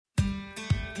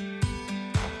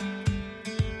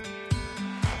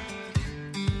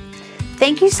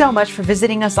Thank you so much for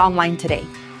visiting us online today.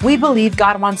 We believe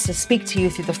God wants to speak to you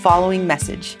through the following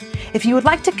message. If you would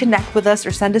like to connect with us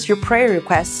or send us your prayer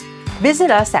requests,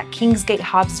 visit us at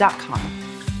kingsgatehobbs.com.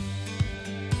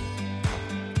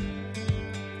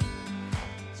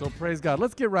 So praise God.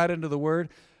 Let's get right into the Word.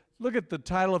 Look at the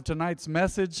title of tonight's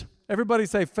message. Everybody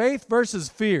say faith versus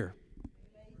fear.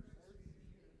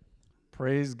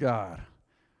 Praise God.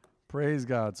 Praise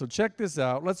God. So check this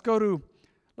out. Let's go to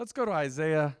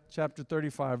Isaiah chapter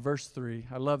 35, verse 3.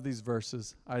 I love these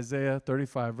verses. Isaiah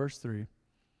 35, verse 3.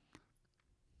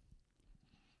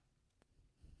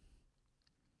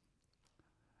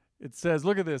 It says,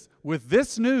 look at this. With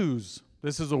this news,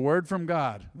 this is a word from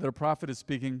God that a prophet is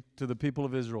speaking to the people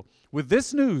of Israel. With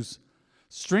this news,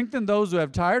 strengthen those who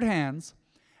have tired hands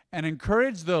and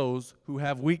encourage those who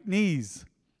have weak knees.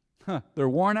 They're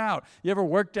worn out. You ever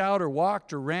worked out or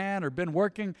walked or ran or been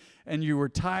working and you were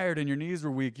tired and your knees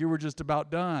were weak? You were just about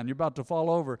done. You're about to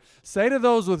fall over. Say to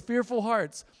those with fearful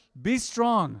hearts, be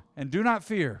strong and do not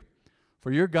fear,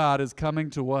 for your God is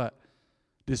coming to what?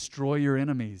 Destroy your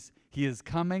enemies. He is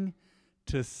coming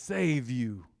to save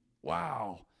you.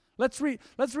 Wow. Let's read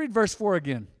verse 4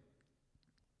 again.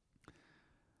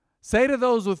 Say to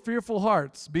those with fearful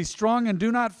hearts, be strong and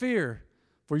do not fear,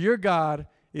 for your God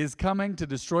is coming to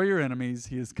destroy your enemies.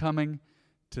 He is coming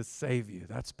to save you.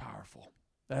 That's powerful.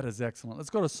 That is excellent. Let's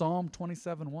go to Psalm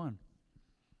 27:1.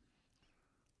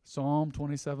 Psalm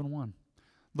 27:1.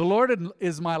 The Lord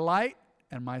is my light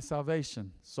and my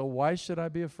salvation, so why should I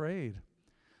be afraid?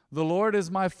 The Lord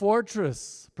is my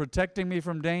fortress, protecting me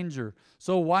from danger,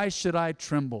 so why should I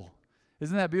tremble?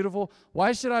 Isn't that beautiful?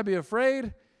 Why should I be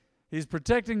afraid? He's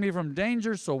protecting me from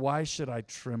danger, so why should I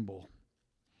tremble?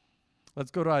 Let's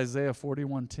go to Isaiah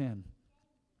 41:10.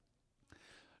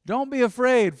 Don't be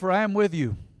afraid, for I am with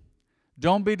you.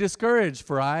 Don't be discouraged,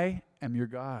 for I am your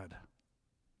God.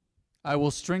 I will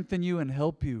strengthen you and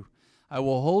help you. I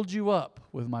will hold you up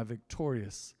with my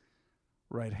victorious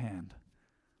right hand.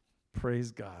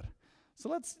 Praise God.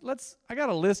 So I got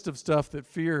a list of stuff that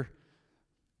fear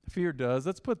does.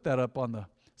 Let's put that up on the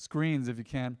screens if you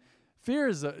can. Fear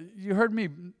is you heard me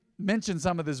mention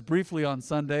some of this briefly on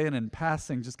Sunday and in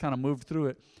passing, just kind of moved through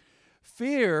it.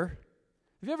 Fear,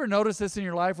 have you ever noticed this in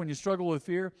your life when you struggle with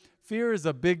fear? Fear is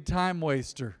a big time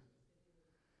waster.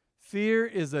 Fear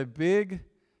is a big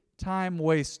time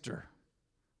waster.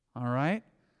 All right?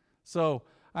 So,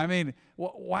 I mean,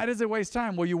 why does it waste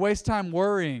time? Well, you waste time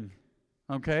worrying,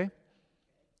 okay?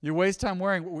 You waste time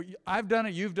worrying. I've done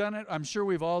it. You've done it. I'm sure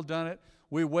we've all done it.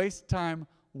 We waste time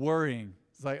worrying.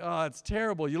 It's like, oh, it's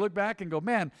terrible. You look back and go,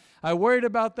 man, I worried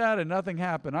about that and nothing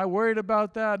happened. I worried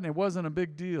about that and it wasn't a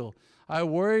big deal. I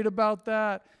worried about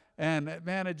that and,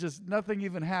 man, nothing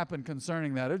even happened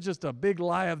concerning that. It was just a big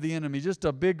lie of the enemy, just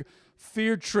a big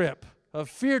fear trip. A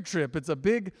fear trip. It's a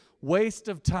big waste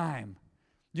of time.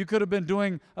 You could have been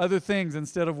doing other things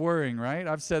instead of worrying, right?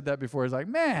 I've said that before. It's like,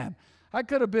 man, I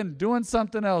could have been doing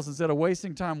something else instead of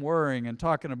wasting time worrying and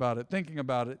talking about it, thinking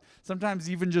about it. Sometimes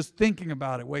even just thinking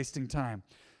about it, wasting time.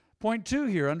 Point 2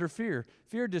 here under fear.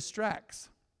 Fear distracts.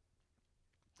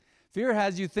 Fear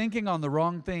has you thinking on the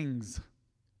wrong things.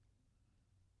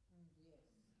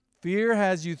 Fear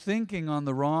has you thinking on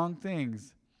the wrong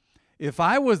things. If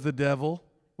I was the devil,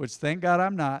 which thank God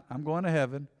I'm not, I'm going to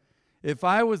heaven. If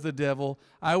I was the devil,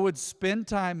 I would spend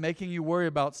time making you worry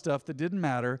about stuff that didn't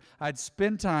matter. I'd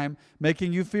spend time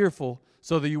making you fearful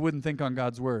so that you wouldn't think on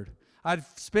God's word. I'd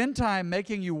spend time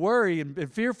making you worry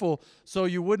and fearful so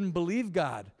you wouldn't believe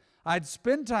God. I'd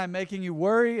spend time making you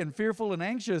worry and fearful and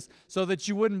anxious so that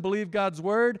you wouldn't believe God's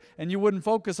word and you wouldn't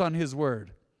focus on his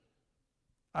word.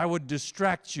 I would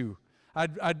distract you.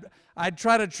 I'd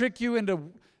try to trick you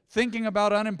into thinking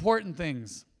about unimportant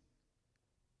things.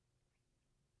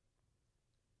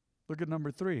 Look at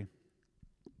number 3.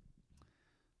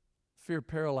 Fear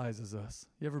paralyzes us.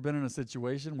 You ever been in a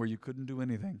situation where you couldn't do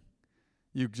anything?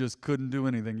 You just couldn't do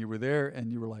anything. You were there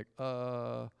and you were like,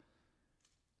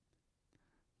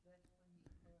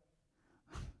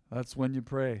 That's when you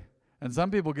pray. And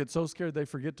some people get so scared they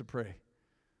forget to pray.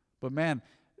 But man,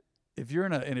 if you're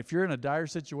in a dire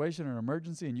situation or an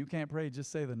emergency and you can't pray, just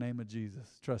say the name of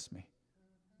Jesus. Trust me.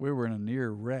 We were in a near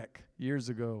wreck years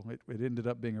ago. It ended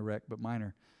up being a wreck, but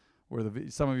minor. Where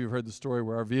some of you have heard the story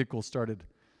where our vehicle started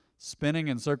spinning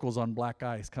in circles on black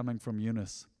ice coming from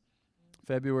Eunice.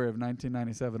 February of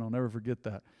 1997. I'll never forget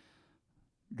that.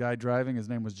 Guy driving, his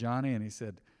name was Johnny, and he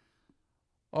said,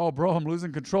 "Oh, bro, I'm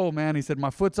losing control, man." He said, "My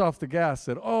foot's off the gas."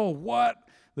 I said, "Oh, what?"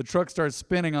 The truck started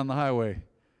spinning on the highway.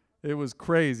 It was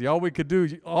crazy. All we could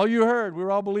do, all you heard, we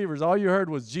were all believers, all you heard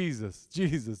was Jesus,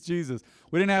 Jesus, Jesus.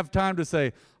 We didn't have time to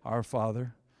say, "Our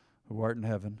Father, who art in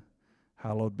heaven,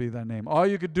 hallowed be thy name. All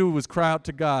you could do was cry out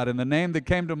to God, and the name that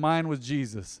came to mind was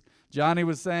Jesus. Johnny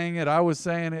was saying it. I was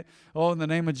saying it. Oh, in the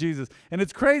name of Jesus. And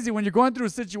it's crazy when you're going through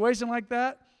a situation like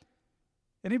that.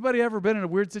 Anybody ever been in a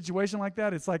weird situation like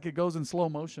that? It's like it goes in slow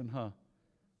motion, huh?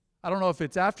 I don't know if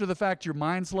it's after the fact your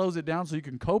mind slows it down so you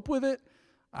can cope with it.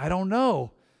 I don't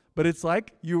know. But it's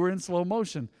like you were in slow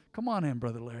motion. Come on in,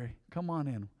 Brother Larry. Come on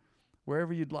in.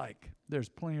 Wherever you'd like. There's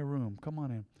plenty of room. Come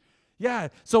on in. Yeah,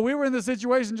 so we were in the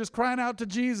situation just crying out to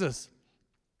Jesus.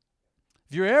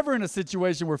 If you're ever in a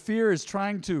situation where fear is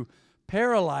trying to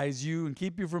paralyze you and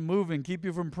keep you from moving, keep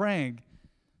you from praying,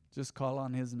 just call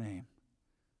on his name.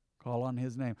 Call on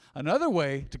his name. Another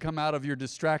way to come out of your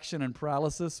distraction and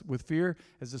paralysis with fear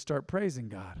is to start praising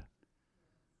God.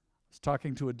 I was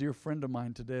talking to a dear friend of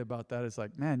mine today about that. It's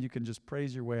like, man, you can just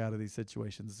praise your way out of these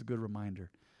situations. It's a good reminder.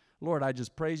 Lord, I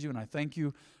just praise you and I thank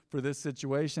you for this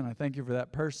situation. I thank you for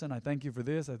that person. I thank you for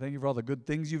this. I thank you for all the good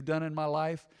things you've done in my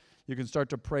life. You can start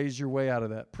to praise your way out of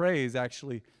that. Praise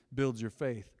actually builds your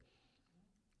faith.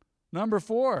 Number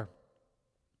 4,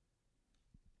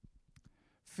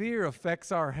 fear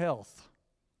affects our health.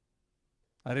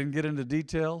 I didn't get into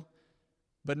detail,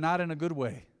 but not in a good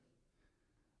way.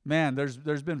 Man, there's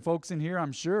been folks in here,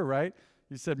 I'm sure, right?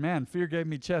 You said, man, fear gave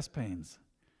me chest pains.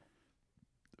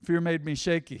 Fear made me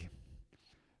shaky.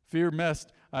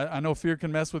 I know fear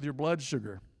can mess with your blood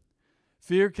sugar.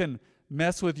 Fear can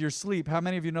mess with your sleep. How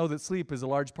many of you know that sleep is a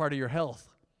large part of your health?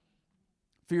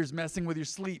 Fear's messing with your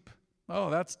sleep. Oh,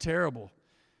 that's terrible.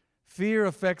 Fear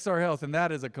affects our health, and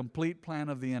that is a complete plan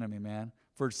of the enemy, man.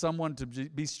 For someone to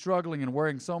be struggling and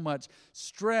worrying so much,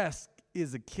 stress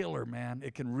is a killer, man.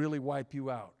 It can really wipe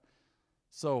you out.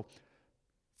 So,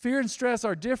 fear and stress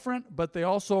are different, but they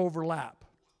also overlap.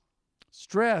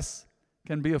 Stress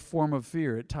can be a form of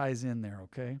fear. It ties in there,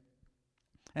 okay?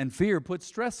 And fear puts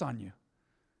stress on you.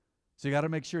 So you got to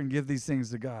make sure and give these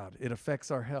things to God. It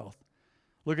affects our health.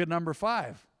 Look at number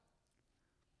 5.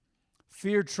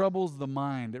 Fear troubles the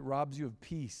mind. It robs you of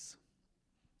peace.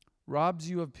 Robs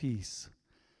you of peace.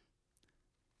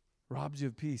 Robs you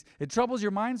of peace. It troubles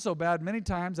your mind so bad many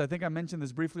times, I think I mentioned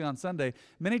this briefly on Sunday,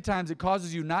 many times it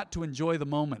causes you not to enjoy the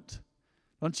moment.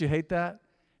 Don't you hate that?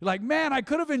 You're like, man, I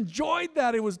could have enjoyed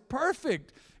that. It was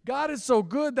perfect. God is so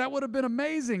good. That would have been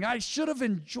amazing. I should have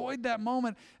enjoyed that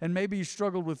moment. And maybe you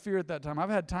struggled with fear at that time. I've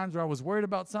had times where I was worried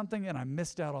about something and I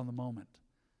missed out on the moment.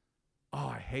 Oh,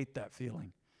 I hate that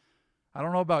feeling. I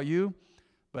don't know about you,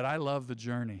 but I love the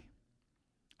journey.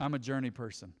 I'm a journey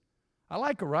person. I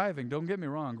like arriving. Don't get me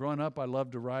wrong. Growing up, I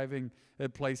loved arriving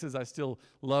at places. I still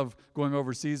love going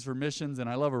overseas for missions, and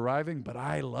I love arriving, but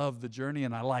I love the journey,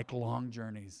 and I like long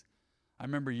journeys. I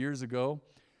remember years ago,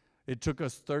 it took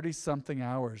us 30-something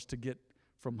hours to get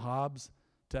from Hobbs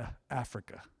to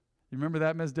Africa. You remember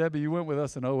that, Ms. Debbie? You went with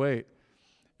us in 2008.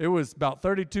 It was about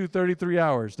 32, 33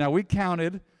 hours. Now, we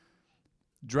counted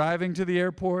driving to the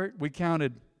airport. We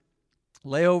counted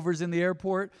layovers in the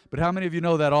airport. But how many of you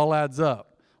know that all adds up?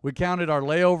 We counted our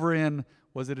layover in,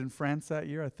 was it in France that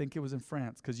year? I think it was in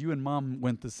France because you and Mom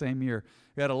went the same year.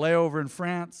 We had a layover in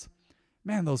France.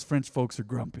 Man, those French folks are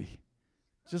grumpy.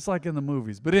 Just like in the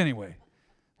movies. But anyway,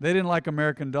 they didn't like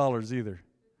American dollars either.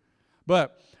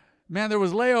 But, man, there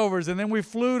was layovers, and then we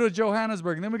flew to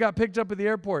Johannesburg, and then we got picked up at the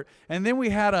airport, and then we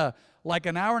had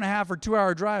an hour and a half or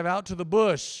 2-hour drive out to the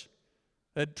bush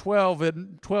at 12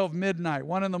 midnight,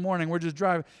 1 in the morning. We're just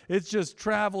driving. It's just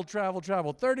travel,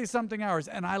 30-something hours,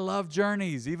 and I love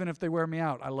journeys, even if they wear me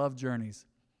out. I love journeys.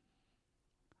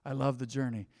 I love the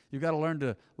journey. You've got to learn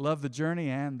to love the journey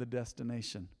and the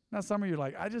destination. Now, some of you are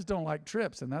like, I just don't like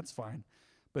trips, and that's fine.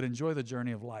 But enjoy the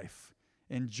journey of life.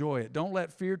 Enjoy it. Don't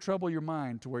let fear trouble your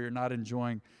mind to where you're not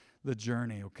enjoying the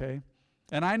journey, okay?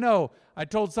 And I know, I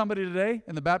told somebody today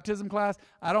in the baptism class,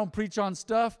 I don't preach on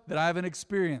stuff that I haven't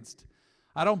experienced.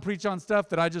 I don't preach on stuff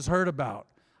that I just heard about.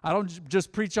 I don't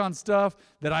just preach on stuff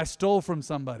that I stole from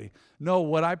somebody. No,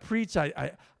 what I preach,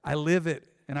 I live it.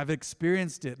 And I've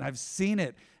experienced it, and I've seen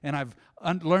it, and I've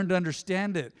learned to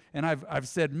understand it, and I've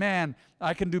said, man,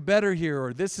 I can do better here,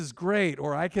 or this is great,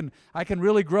 or I can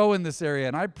really grow in this area.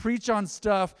 And I preach on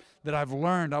stuff that I've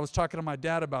learned. I was talking to my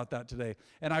dad about that today,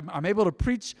 and I'm able to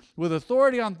preach with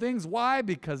authority on things. Why?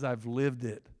 Because I've lived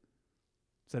it.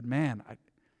 Said, man,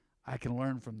 I can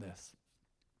learn from this.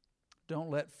 Don't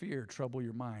let fear trouble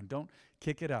your mind. Don't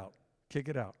kick it out. Kick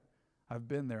it out. I've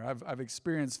been there. I've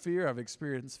experienced fear. I've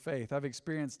experienced faith. I've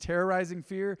experienced terrorizing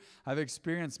fear. I've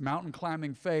experienced mountain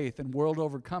climbing faith and world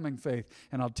overcoming faith.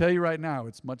 And I'll tell you right now,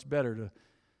 it's much better to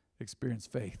experience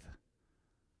faith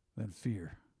than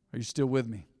fear. Are you still with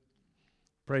me?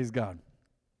 Praise God.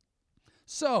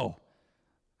 So,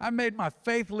 I made my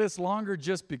faith list longer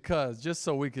just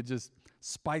so we could just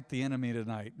spite the enemy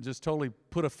tonight, just totally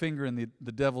put a finger in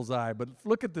the devil's eye. But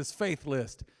look at this faith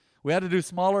list. We had to do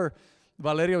smaller.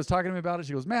 Valeria was talking to me about it.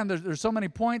 She goes, man, there's so many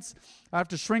points. I have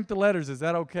to shrink the letters. Is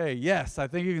that okay? Yes, I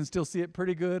think you can still see it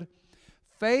pretty good.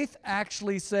 Faith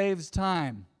actually saves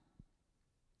time.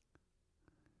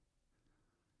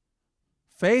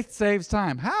 Faith saves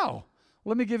time. How?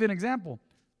 Let me give you an example.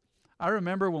 I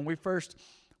remember when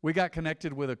we got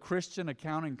connected with a Christian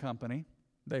accounting company.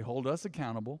 They hold us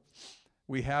accountable.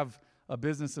 We have a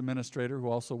business administrator who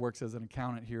also works as an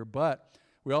accountant here, but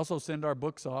we also send our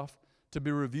books off to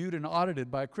be reviewed and audited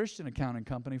by a Christian accounting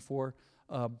company for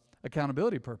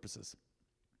accountability purposes.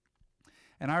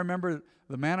 And I remember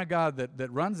the man of God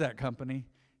that runs that company,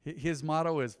 his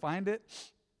motto is find it,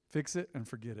 fix it, and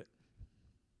forget it.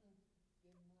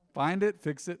 Find it,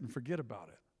 fix it, and forget about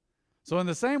it. So in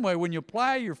the same way, when you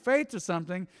apply your faith to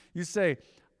something, you say,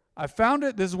 I found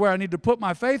it, this is where I need to put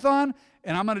my faith on,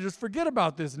 and I'm going to just forget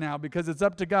about this now because it's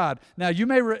up to God. Now, you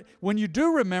may, when you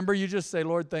do remember, you just say,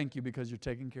 Lord, thank you because you're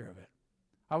taking care of it.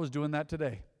 I was doing that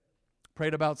today.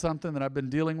 Prayed about something that I've been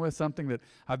dealing with, something that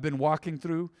I've been walking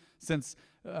through since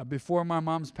before my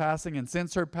mom's passing and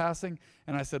since her passing,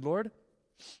 and I said, Lord,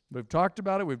 we've talked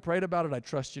about it, we've prayed about it, I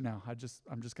trust you now. I'm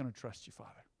just going to trust you,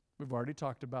 Father. We've already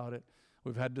talked about it.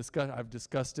 I've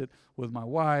discussed it with my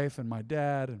wife and my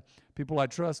dad and people I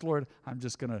trust, Lord. I'm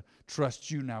just going to trust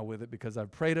you now with it because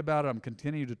I've prayed about it. I'm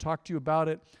continuing to talk to you about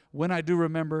it when I do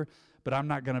remember, but I'm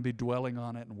not going to be dwelling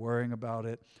on it and worrying about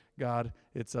it. God,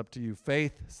 it's up to you.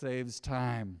 Faith saves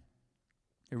time.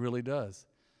 It really does.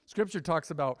 Scripture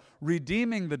talks about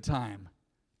redeeming the time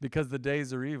because the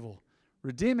days are evil.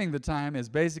 Redeeming the time is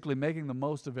basically making the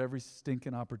most of every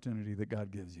stinking opportunity that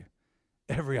God gives you.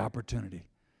 Every opportunity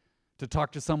to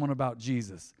talk to someone about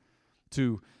Jesus,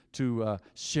 to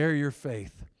share your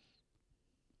faith.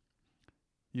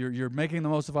 You're making the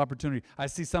most of opportunity. I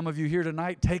see some of you here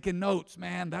tonight taking notes.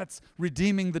 Man, that's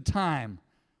redeeming the time.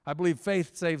 I believe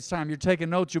faith saves time. You're taking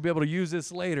notes. You'll be able to use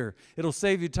this later. It'll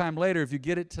save you time later if you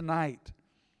get it tonight.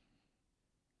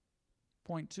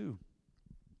 Point 2.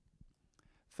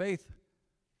 Faith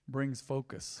brings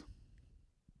focus.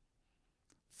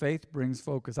 Faith brings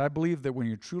focus. I believe that when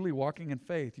you're truly walking in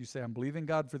faith, you say, I'm believing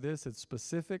God for this. It's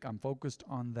specific. I'm focused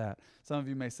on that. Some of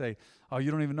you may say, oh, you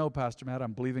don't even know, Pastor Matt.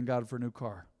 I'm believing God for a new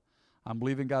car. I'm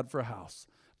believing God for a house.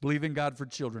 Believing God for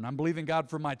children. I'm believing God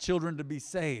for my children to be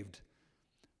saved.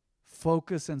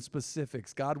 Focus and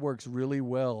specifics. God works really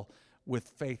well with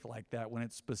faith like that when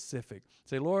it's specific.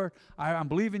 Say, Lord, I'm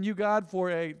believing you, God, for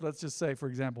let's just say, for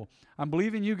example, I'm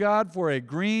believing you, God, for a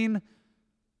green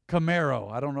Camaro.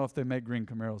 I don't know if they make green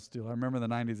Camaros still. I remember in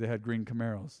the 90s they had green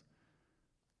Camaros.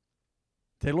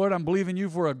 Say, Lord, I'm believing you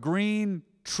for a green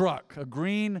truck, a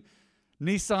green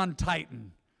Nissan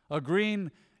Titan, a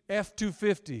green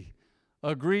F-250,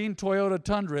 a green Toyota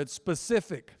Tundra. It's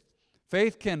specific.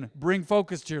 Faith can bring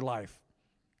focus to your life.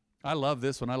 I love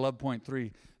this one. I love point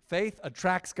 3. Faith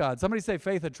attracts God. Somebody say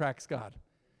faith attracts God.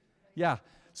 Yeah.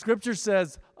 Scripture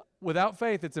says without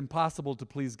faith it's impossible to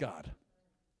please God.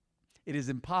 It is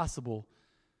impossible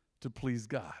to please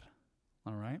God.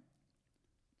 All right?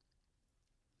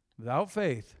 Without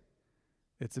faith,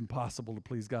 it's impossible to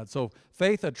please God. So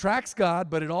faith attracts God,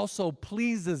 but it also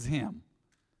pleases Him.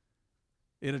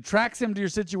 It attracts Him to your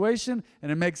situation,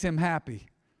 and it makes Him happy.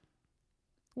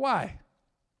 Why?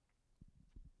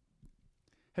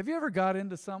 Have you ever got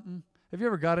into something? Have you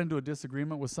ever got into a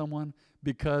disagreement with someone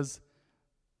because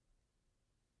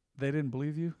they didn't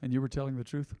believe you and you were telling the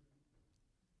truth?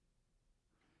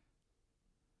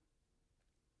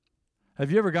 Have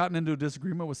you ever gotten into a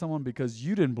disagreement with someone because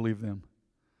you didn't believe them?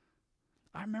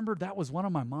 I remember that was one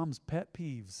of my mom's pet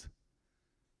peeves.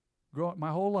 Growing my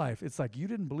whole life, it's like you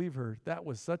didn't believe her. That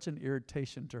was such an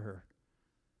irritation to her.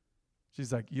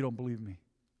 She's like, you don't believe me.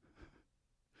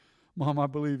 Mom, I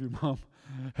believe you, Mom.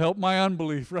 Help my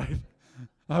unbelief, right?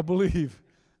 I believe.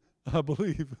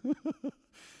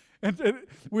 And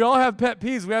we all have pet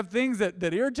peeves. We have things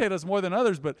that irritate us more than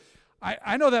others, but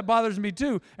I know that bothers me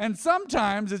too. And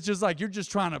sometimes it's just like you're just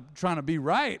trying to be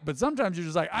right. But sometimes you're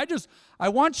just like, I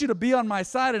want you to be on my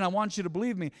side and I want you to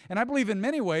believe me. And I believe in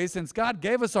many ways, since God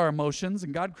gave us our emotions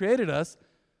and God created us,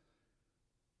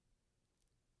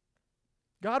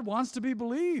 God wants to be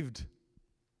believed.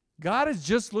 God is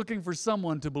just looking for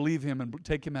someone to believe Him and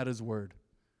take Him at His word.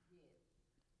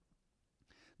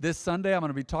 This Sunday, I'm going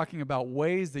to be talking about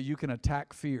ways that you can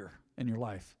attack fear in your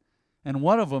life. And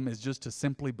one of them is just to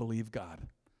simply believe God.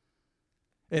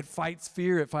 It fights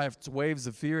fear. It fights waves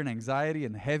of fear and anxiety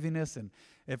and heaviness, and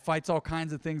it fights all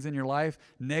kinds of things in your life,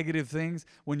 negative things.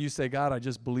 When you say, God, I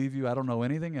just believe you. I don't know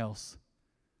anything else.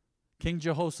 King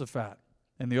Jehoshaphat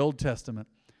in the Old Testament.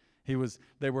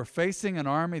 They were facing an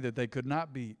army that they could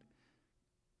not beat.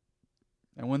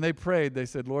 And when they prayed, they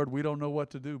said, Lord, we don't know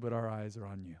what to do, but our eyes are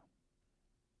on you.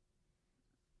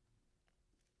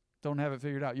 Don't have it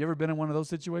figured out. You ever been in one of those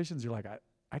situations? You're like,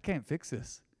 I can't fix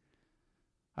this.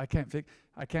 I can't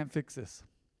fix this.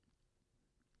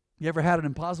 You ever had an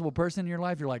impossible person in your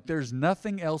life? You're like, there's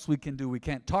nothing else we can do. We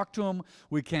can't talk to them.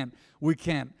 We can't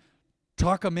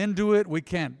talk them into it. We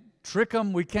can't trick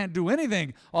them. We can't do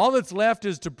anything. All that's left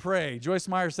is to pray. Joyce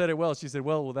Meyer said it well. She said,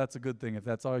 well, that's a good thing. If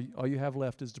that's all you have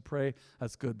left is to pray,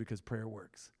 that's good because prayer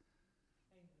works.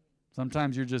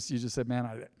 Sometimes you just said,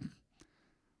 man,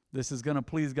 this is going to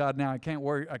please God now. I can't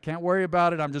worry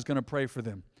about it. I'm just going to pray for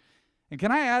them. And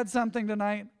can I add something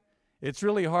tonight? It's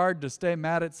really hard to stay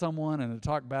mad at someone and to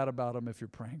talk bad about them if you're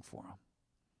praying for them.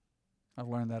 I've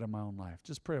learned that in my own life.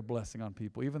 Just pray a blessing on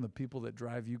people, even the people that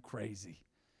drive you crazy.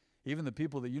 Even the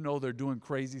people that you know they're doing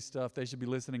crazy stuff. They should be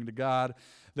listening to God.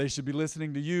 They should be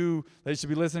listening to you. They should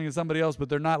be listening to somebody else, but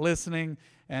they're not listening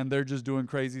and they're just doing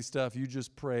crazy stuff. You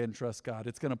just pray and trust God.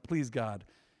 It's going to please God.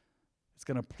 It's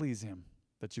going to please Him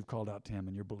that you've called out to Him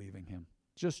and you're believing Him.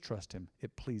 Just trust Him.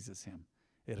 It pleases Him.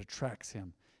 It attracts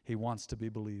Him. He wants to be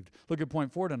believed. Look at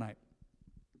point 4 tonight.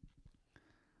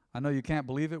 I know you can't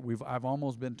believe it. I've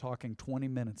almost been talking 20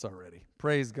 minutes already.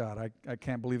 Praise God. I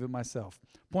can't believe it myself.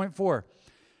 Point 4.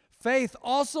 Faith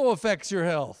also affects your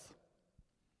health.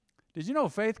 Did you know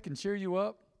faith can cheer you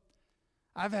up?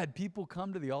 I've had people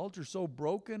come to the altar so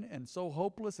broken and so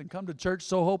hopeless and come to church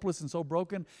so hopeless and so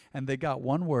broken, and they got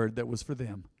one word that was for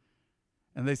them.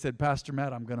 And they said, Pastor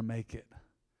Matt, I'm going to make it.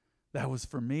 That was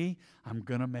for me. I'm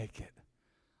going to make it.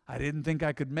 I didn't think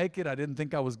I could make it. I didn't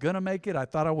think I was going to make it. I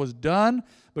thought I was done.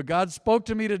 But God spoke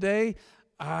to me today.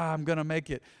 I'm going to make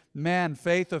it. Man,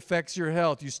 faith affects your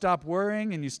health. You stop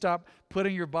worrying and you stop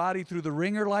putting your body through the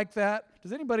ringer like that.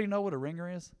 Does anybody know what a ringer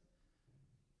is?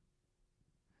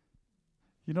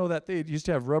 You know that they used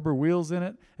to have rubber wheels in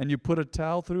it and you put a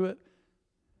towel through it?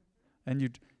 And you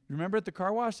remember at the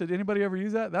car wash? Did anybody ever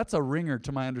use that? That's a ringer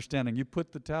to my understanding. You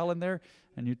put the towel in there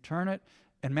and you turn it.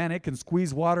 And man, it can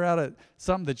squeeze water out of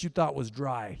something that you thought was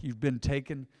dry. You've been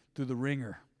taken through the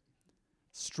ringer.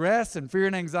 Stress and fear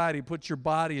and anxiety puts your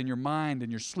body and your mind and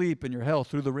your sleep and your health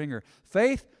through the ringer.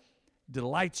 Faith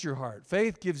delights your heart.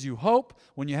 Faith gives you hope.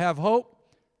 When you have hope,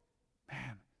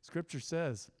 man, Scripture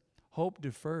says, hope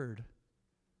deferred,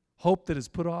 hope that is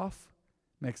put off,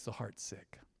 makes the heart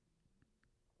sick.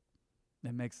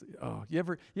 It makes, you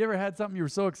ever had something you were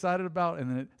so excited about and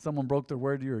then someone broke their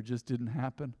word to you or it just didn't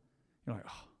happen? You're like,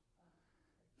 oh,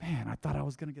 man, I thought I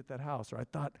was going to get that house, or I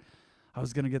thought I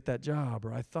was going to get that job,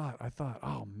 or I thought,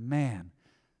 oh, man.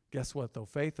 Guess what, though?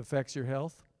 Faith affects your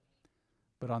health,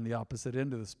 but on the opposite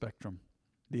end of the spectrum,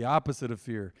 the opposite of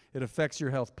fear, it affects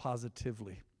your health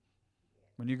positively.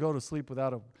 When you go to sleep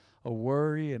without a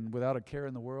worry and without a care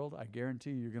in the world, I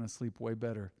guarantee you're going to sleep way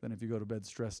better than if you go to bed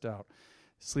stressed out.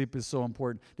 Sleep is so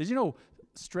important. Did you know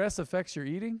stress affects your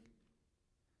eating?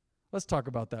 Let's talk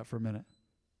about that for a minute.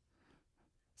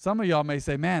 Some of y'all may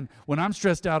say, man, when I'm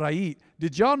stressed out, I eat.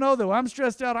 Did y'all know that when I'm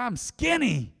stressed out, I'm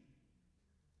skinny?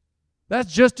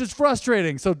 That's just as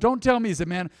frustrating. So don't tell me, you say,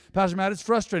 man, Pastor Matt, it's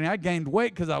frustrating. I gained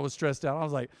weight because I was stressed out. I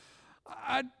was like,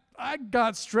 I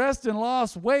got stressed and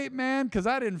lost weight, man, because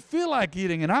I didn't feel like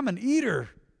eating, and I'm an eater.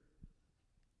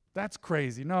 That's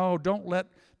crazy. No, don't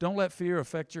let fear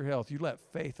affect your health. You let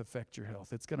faith affect your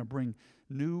health. It's going to bring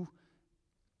new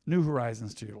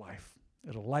horizons to your life.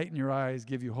 It'll lighten your eyes,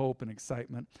 give you hope and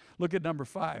excitement. Look at number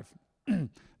 5.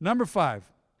 Number 5,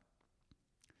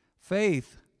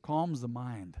 faith calms the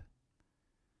mind.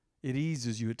 It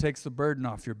eases you. It takes the burden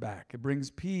off your back. It brings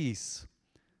peace.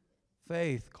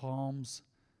 Faith calms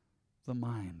the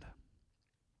mind.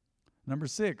 Number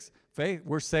 6, faith.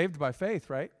 We're saved by faith,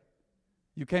 right?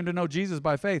 You came to know Jesus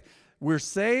by faith. We're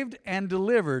saved and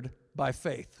delivered by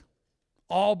faith.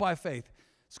 All by faith.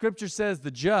 Scripture says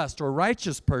the just or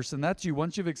righteous person, that's you.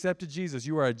 Once you've accepted Jesus,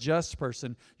 you are a just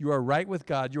person. You are right with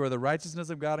God. You are the righteousness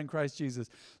of God in Christ Jesus.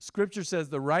 Scripture says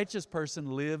the righteous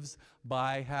person lives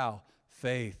by how?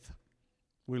 Faith.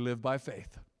 We live by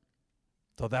faith.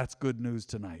 So that's good news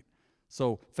tonight.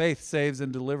 So faith saves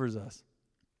and delivers us.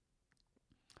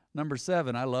 Number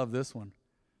 7, I love this one.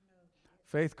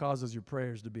 Faith causes your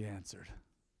prayers to be answered.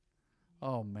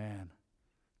 Oh, man.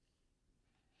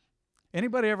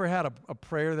 Anybody ever had a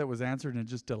prayer that was answered and it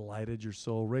just delighted your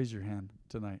soul? Raise your hand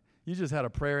tonight. You just had a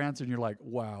prayer answered and you're like,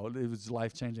 wow, it was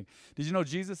life-changing. Did you know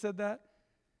Jesus said that?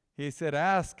 He said,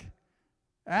 ask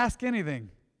anything.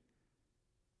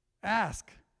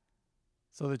 Ask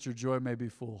so that your joy may be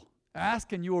full.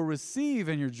 Ask and you will receive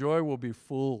and your joy will be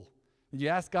full. You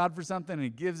ask God for something and he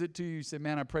gives it to you. You say,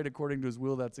 man, I prayed according to his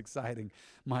will. That's exciting.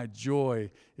 My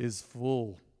joy is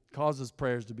full. Causes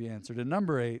prayers to be answered. And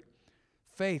number 8,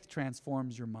 faith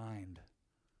transforms your mind.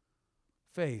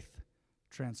 Faith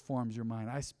transforms your mind.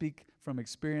 I speak from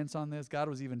experience on this. God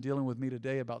was even dealing with me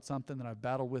today about something that I've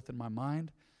battled with in my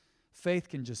mind. Faith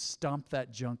can just stomp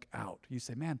that junk out. You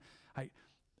say, man,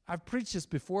 I've preached this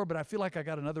before, but I feel like I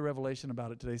got another revelation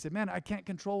about it today. You say, man, I can't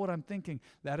control what I'm thinking.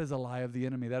 That is a lie of the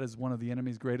enemy. That is one of the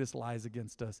enemy's greatest lies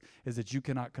against us, is that you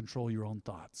cannot control your own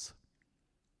thoughts.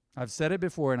 I've said it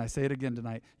before, and I say it again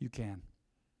tonight. You can.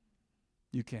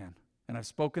 You can. And I've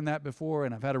spoken that before,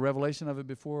 and I've had a revelation of it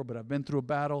before, but I've been through a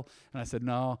battle, and I said,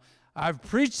 no, I've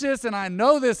preached this, and I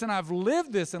know this, and I've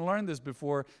lived this and learned this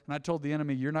before. And I told the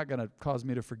enemy, you're not going to cause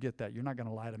me to forget that. You're not going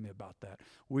to lie to me about that.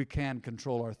 We can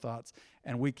control our thoughts,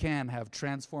 and we can have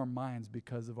transformed minds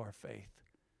because of our faith.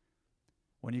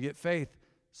 When you get faith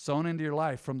sown into your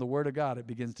life from the Word of God, it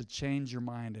begins to change your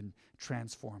mind and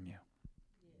transform you.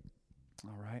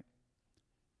 All right?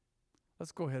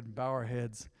 Let's go ahead and bow our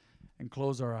heads and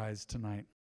close our eyes tonight.